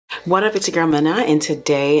What up, it's your girl Mena, and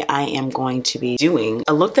today I am going to be doing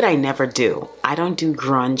a look that I never do. I don't do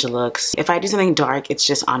grunge looks. If I do something dark, it's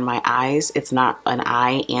just on my eyes. It's not an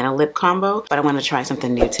eye and a lip combo, but I want to try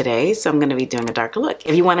something new today, so I'm going to be doing a darker look.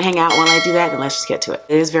 If you want to hang out while I do that, then let's just get to it.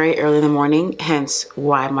 It is very early in the morning, hence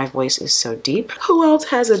why my voice is so deep. Who else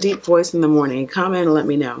has a deep voice in the morning? Comment and let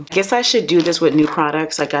me know. I guess I should do this with new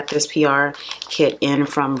products. I got this PR kit in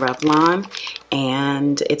from Rhode,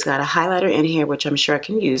 and it's got a highlighter in here, which I'm sure I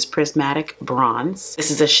can use. Prismatic Bronze.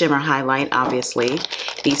 This is a shimmer highlight, obviously.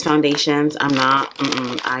 These foundations, I'm not,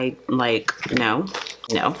 no.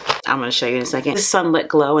 I'm going to show you in a second. This is Sunlit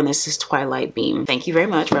Glow, and this is Twilight Beam. Thank you very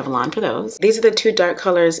much, Rhode, for those. These are the two dark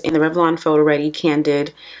colors in the Rhode Photo Ready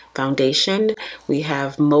Candid foundation. We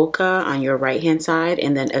have Mocha on your right hand side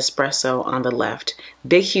and then Espresso on the left.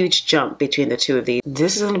 Big huge jump between the two of these.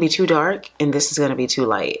 This is going to be too dark and this is going to be too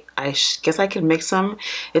light. I guess I can mix them.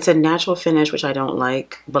 It's a natural finish, which I don't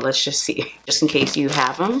like, but let's just see. Just in case you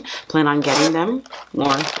have them, plan on getting them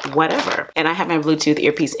or whatever. And I have my Bluetooth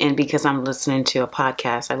earpiece in because I'm listening to a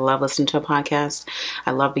podcast. I love listening to a podcast.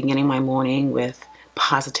 I love beginning my morning with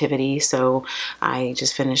positivity. So I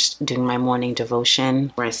just finished doing my morning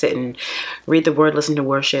devotion where I sit and read the word, listen to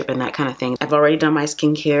worship and that kind of thing. I've already done my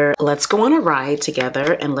skincare. Let's go on a ride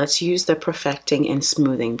together and let's use the Perfecting and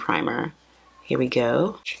Smoothing Primer. Here we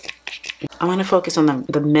go. I want to focus on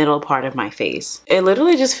the middle part of my face. It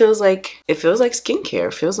literally just feels like skincare.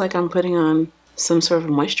 It feels like I'm putting on some sort of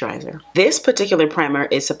moisturizer. This particular primer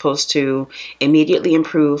is supposed to immediately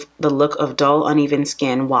improve the look of dull, uneven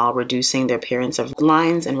skin while reducing the appearance of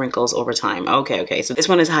lines and wrinkles over time. Okay. So this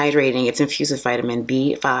one is hydrating. It's infused with vitamin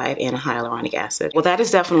B5 and hyaluronic acid. Well, that is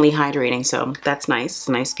definitely hydrating, so that's nice. It's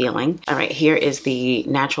a nice feeling. All right, here is the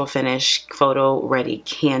Natural Finish Photo Ready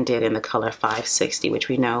Candid in the color 560, which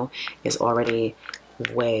we know is already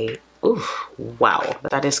way. Ooh, wow,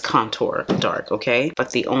 that is contour dark, okay?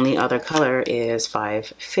 But the only other color is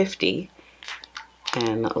 550.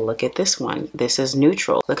 And look at this one. This is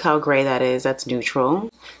neutral. Look how gray that is. That's neutral.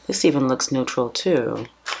 This even looks neutral too.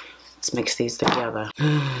 Let's mix these together.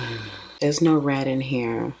 There's no red in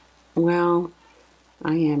here. Well,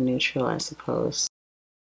 I am neutral, I suppose.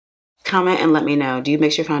 Comment and let me know. Do you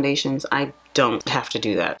mix your foundations? I don't have to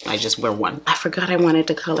do that. I just wear one. I forgot I wanted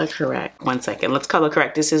to color correct. One second. Let's color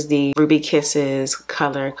correct. This is the Ruby Kisses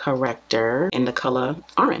color corrector in the color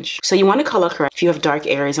orange. So you want to color correct if you have dark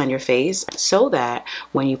areas on your face so that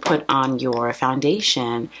when you put on your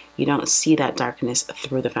foundation, you don't see that darkness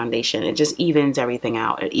through the foundation. It just evens everything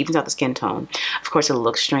out. It evens out the skin tone. Of course, it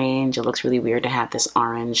looks strange. It looks really weird to have this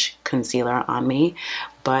orange concealer on me,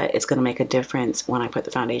 but it's going to make a difference when I put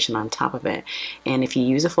the foundation on top of it. And if you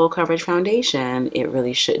use a full coverage foundation, it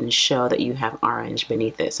really shouldn't show that you have orange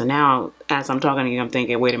beneath it. So now, as I'm talking to you, I'm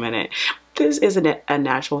thinking, wait a minute, this isn't a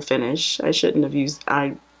natural finish. I shouldn't have used,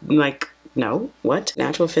 no, what?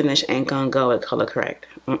 Natural finish ain't gonna go at color correct.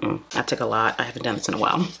 That took a lot. I haven't done this in a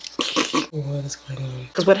while. What is going on?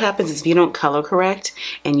 Because what happens is if you don't color correct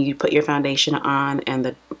and you put your foundation on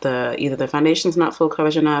and either the foundation's not full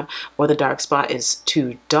coverage enough or the dark spot is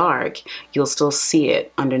too dark, you'll still see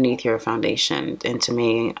it underneath your foundation. And to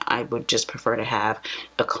me, I would just prefer to have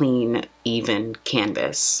a clean, even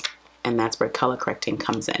canvas. And that's where color correcting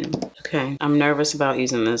comes in. Okay, I'm nervous about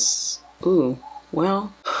using this. Ooh,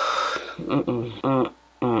 well.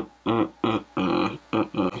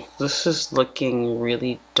 This is looking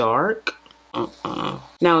really dark.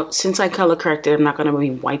 Now, since I color corrected, I'm not going to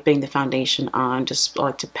be wiping the foundation on. Just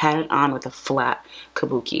like to pat it on with a flat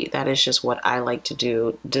kabuki. That is just what I like to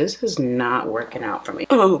do. This is not working out for me.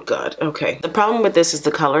 Oh God. Okay. The problem with this is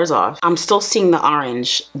the color's off. I'm still seeing the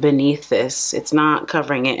orange beneath this. It's not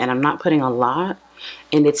covering it, and I'm not putting a lot.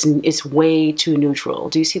 And it's way too neutral.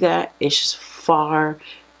 Do you see that? It's just far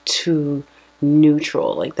too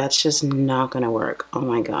neutral. Like, that's just not gonna work. Oh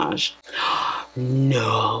my gosh.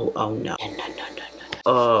 No. Oh no. No.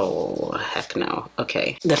 Oh heck no.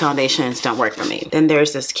 Okay, the foundations don't work for me. Then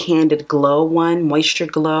there's this Candid Glow one, Moisture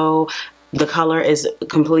Glow. The color is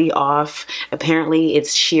completely off. Apparently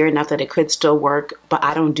it's sheer enough that it could still work, but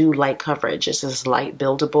I don't do light coverage. This is light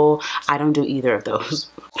buildable. I don't do either of those.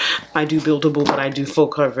 I do buildable, but I do full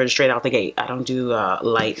coverage straight out the gate. I don't do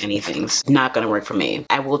light anything. It's not gonna work for me.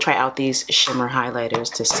 I will try out these shimmer highlighters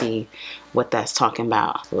to see what that's talking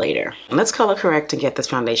about later. Let's color correct and get this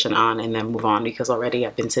foundation on and then move on, because already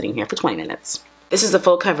I've been sitting here for 20 minutes. This is the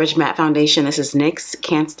full coverage matte foundation. This is NYX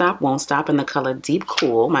Can't Stop, Won't Stop in the color Deep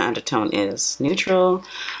Cool. My undertone is neutral,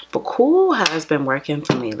 but cool has been working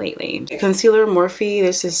for me lately. Concealer Morphe,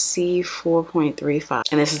 this is C4.35,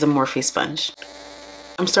 and this is the Morphe sponge.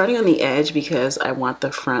 I'm starting on the edge because I want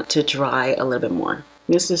the front to dry a little bit more.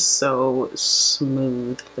 This is so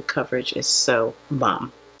smooth. The coverage is so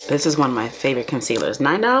bomb. This is one of my favorite concealers.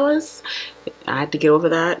 $9. I had to get over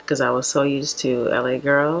that because I was so used to LA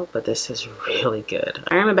Girl, but this is really good.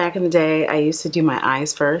 I remember back in the day, I used to do my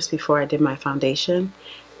eyes first before I did my foundation.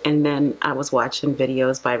 And then I was watching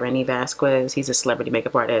videos by Renny Vasquez. He's a celebrity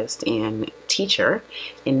makeup artist and teacher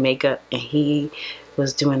in makeup. And he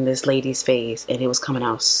was doing this lady's face and it was coming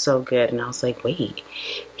out so good. And I was like, wait,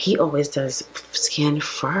 he always does skin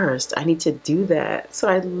first. I need to do that. So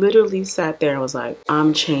I literally sat there and was like,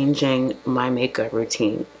 I'm changing my makeup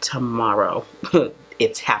routine tomorrow.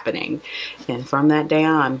 It's happening. And from that day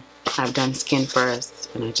on, I've done skin first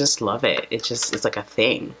and I just love it. It's like a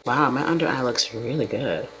thing. Wow, my under eye looks really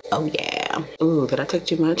good. Oh yeah. Ooh, did I take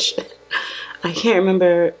too much? I can't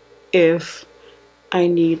remember if I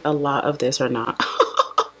need a lot of this or not.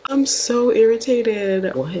 I'm so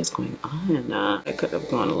irritated. What is going on? I could have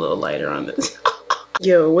gone a little lighter on this.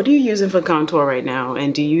 Yo, what are you using for contour right now?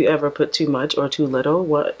 And do you ever put too much or too little?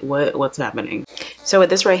 What's happening? So with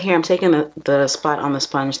this right here, I'm taking the spot on the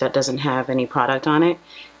sponge that doesn't have any product on it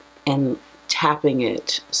and tapping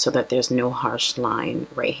it so that there's no harsh line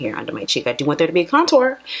right here under my cheek. I do want there to be a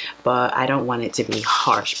contour, but I don't want it to be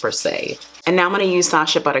harsh per se. And now I'm going to use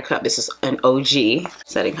Sacha Buttercup. This is an OG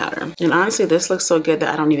setting powder. And honestly, this looks so good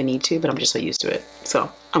that I don't even need to, but I'm just so used to it.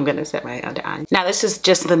 So I'm going to set my under eye. Now this is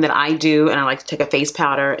just something that I do, and I like to take a face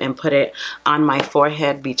powder and put it on my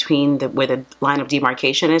forehead between where the line of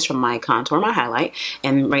demarcation is from my contour, my highlight.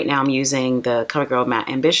 And right now I'm using the CoverGirl Matte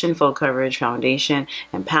Ambition Full Coverage Foundation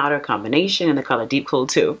and Powder combination in the color Deep Cool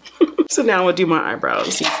 2. So now I'll do my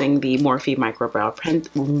eyebrows using the Morphe Micro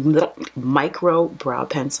Brow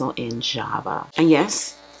Pencil in Java. And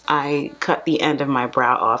yes, I cut the end of my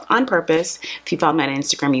brow off on purpose. If you follow me on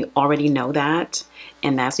Instagram, you already know that.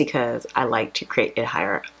 And that's because I like to create a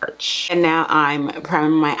higher arch. And now I'm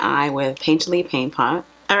priming my eye with Painterly Paint Pot.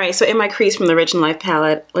 All right, so in my crease from the Rich in Life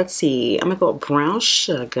palette, let's see, I'm gonna go Brown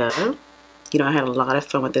Sugar. You know, I had a lot of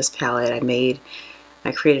fun with this palette.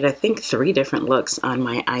 I created, I think, 3 different looks on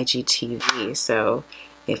my IGTV. So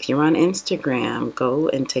if you're on Instagram, go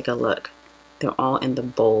and take a look. They're all in the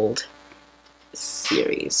bold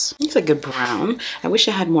series. It's a good brown. I wish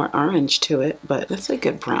I had more orange to it, but that's a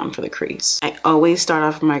good brown for the crease. I always start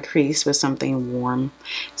off my crease with something warm.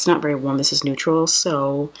 It's not very warm. This is neutral,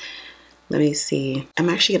 so let me see. I'm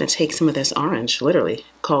actually going to take some of this orange, literally,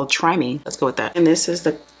 called Try Me. Let's go with that. And this is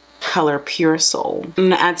the color Pure Soul. I'm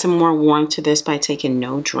going to add some more warmth to this by taking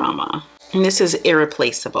No Drama. And this is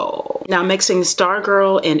Irreplaceable. Now I'm mixing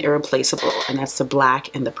Stargirl and Irreplaceable, and that's the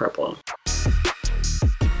black and the purple.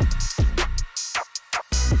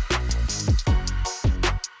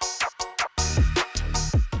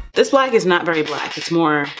 This black is not very black. It's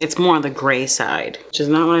more on the gray side, which is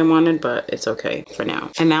not what I wanted, but it's okay for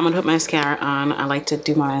now. And now I'm gonna put mascara on. I like to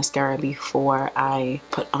do my mascara before I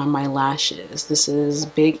put on my lashes. This is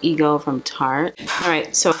Big Ego from Tarte. All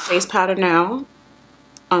right, so face powder now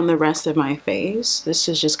on the rest of my face. This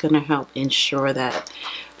is just gonna help ensure that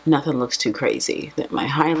nothing looks too crazy, that my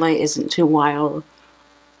highlight isn't too wild,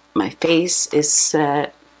 my face is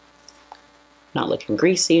set, not looking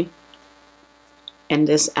greasy. And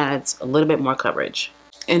this adds a little bit more coverage.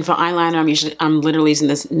 And for eyeliner, I'm literally using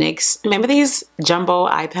this NYX. Remember these jumbo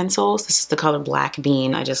eye pencils? This is the color Black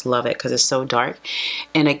Bean. I just love it because it's so dark.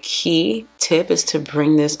 And a key tip is to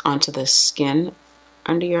bring this onto the skin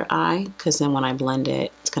under your eye, because then when I blend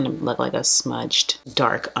it, it's gonna look like a smudged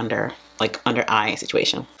dark under eye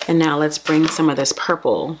situation. And now let's bring some of this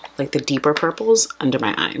purple, like the deeper purples, under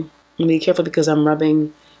my eye. And be careful because I'm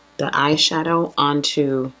rubbing the eyeshadow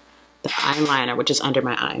onto the eyeliner, which is under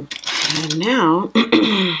my eye. And now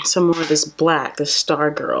some more of this black, the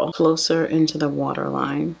Stargirl, closer into the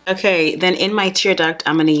waterline. Okay, then in my tear duct,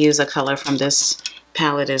 I'm gonna use a color from this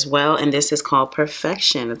palette as well, and this is called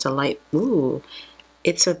Perfection. It's a light, ooh,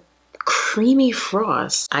 it's a creamy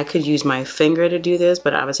frost. I could use my finger to do this,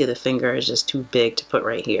 but obviously the finger is just too big to put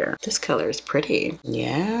right here. This color is pretty.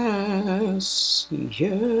 Yes,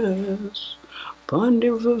 yes.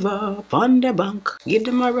 Ponde bank. Give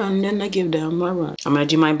them a run, then I give them a run. I'm gonna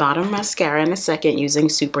do my bottom mascara in a second using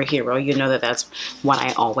Superhero. You know that that's what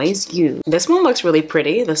I always use. This one looks really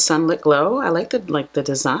pretty. The Sunlit Glow. I like the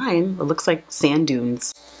design. It looks like sand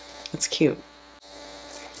dunes. It's cute.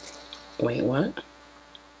 Wait, what?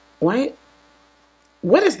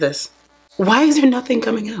 What is this? Why is there nothing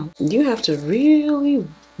coming out? You have to really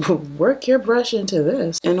work your brush into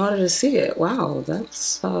this in order to see it. Wow,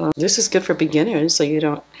 that's this is good for beginners, so you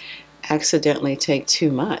don't accidentally take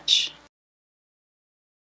too much.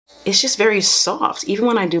 It's just very soft. Even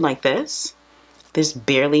when I do like this, There's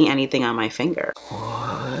barely anything on my finger.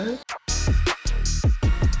 What?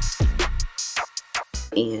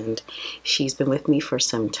 And she's been with me for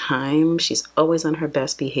some time. She's always on her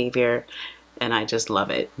best behavior, and I just love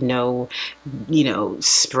it. No, you know,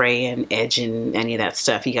 spray and edge and any of that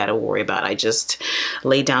stuff you gotta worry about. I just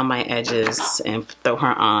lay down my edges and throw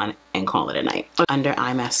her on and call it a night. Under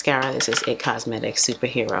eye mascara, this is It Cosmetics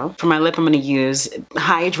Superhero. For my lip, I'm gonna use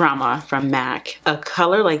High Drama from MAC. A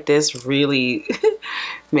color like this really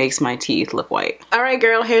makes my teeth look white. All right,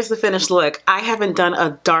 girl, here's the finished look. I haven't done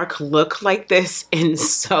a dark look like this in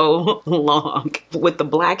so long. With the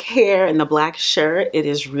black hair and the black shirt, it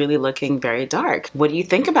is really looking very dark. What do you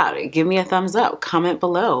think about it? Give me a thumbs up, comment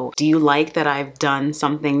below. Do you like that I've done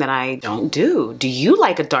something that I don't do? Do you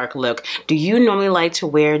like a dark look? Do you normally like to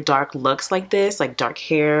wear dark looks like this, like dark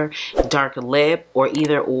hair, dark lip, or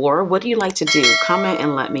either or? What do you like to do? Comment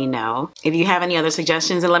and let me know. If you have any other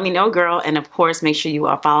suggestions, then let me know, girl. And of course, make sure you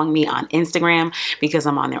are following me on Instagram because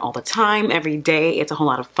I'm on there all the time, every day. It's a whole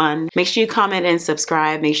lot of fun. Make sure you comment and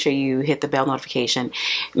subscribe. Make sure you hit the bell notification.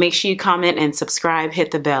 Make sure you comment and subscribe,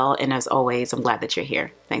 hit the bell. And as always, I'm glad that you're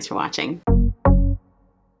here. Thanks for watching.